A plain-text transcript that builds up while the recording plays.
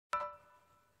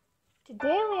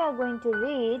Today we are going to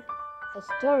read a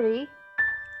story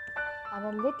on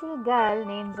a little girl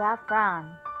named Zafran.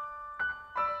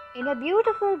 In a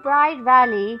beautiful bright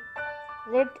valley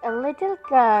lived a little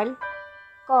girl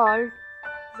called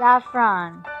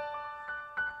Zafran.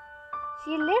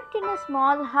 She lived in a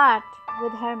small hut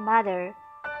with her mother,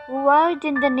 who worked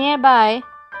in the nearby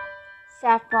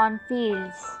saffron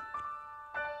fields.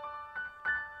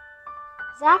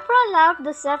 Zafran loved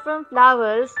the saffron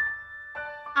flowers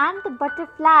and the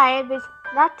butterfly which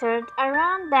fluttered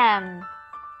around them.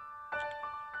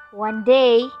 One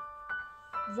day,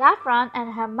 Zafran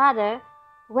and her mother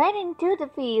went into the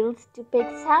fields to pick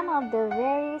some of the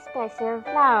very special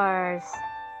flowers.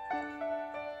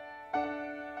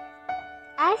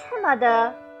 As her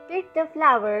mother picked the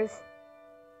flowers,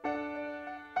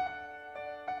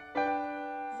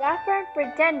 Zafran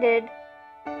pretended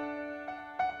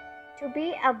to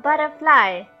be a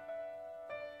butterfly.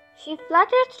 She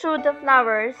fluttered through the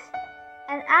flowers,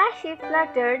 and as she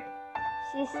fluttered,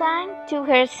 she sang to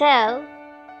herself,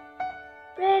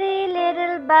 "Pretty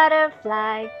little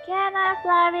butterfly, can I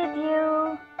fly with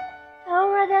you?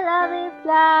 Over the lovely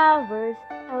flowers,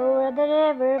 over the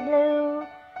river blue.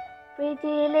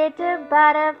 Pretty little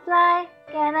butterfly,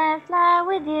 can I fly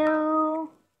with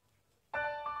you?"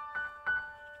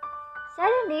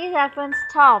 Suddenly, Zafran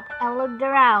stopped and looked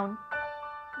around.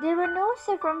 There were no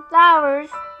saffron flowers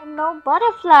and no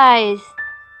butterflies.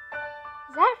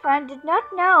 Zafran did not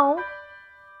know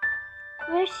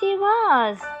where she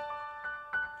was.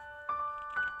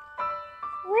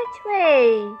 "Which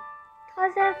way?"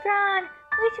 thought Zafran.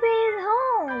 "Which way is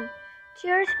home?"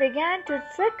 Tears began to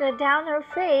trickle down her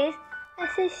face as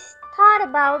she thought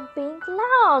about being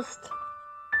lost.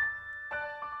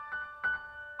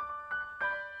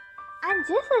 And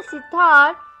just as she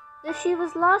thought that she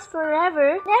was lost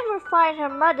forever, never find her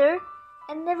mother,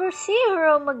 and never see her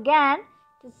home again,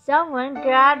 that someone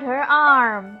grabbed her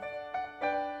arm.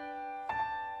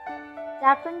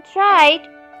 Zafran tried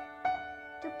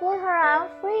to pull her arm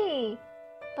free,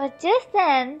 but just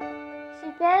then she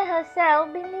felt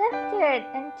herself being lifted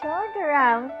and turned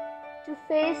around to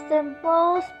face the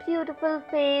most beautiful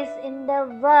face in the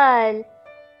world,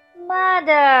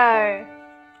 Mother.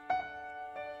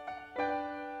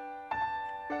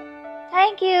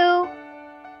 Thank you.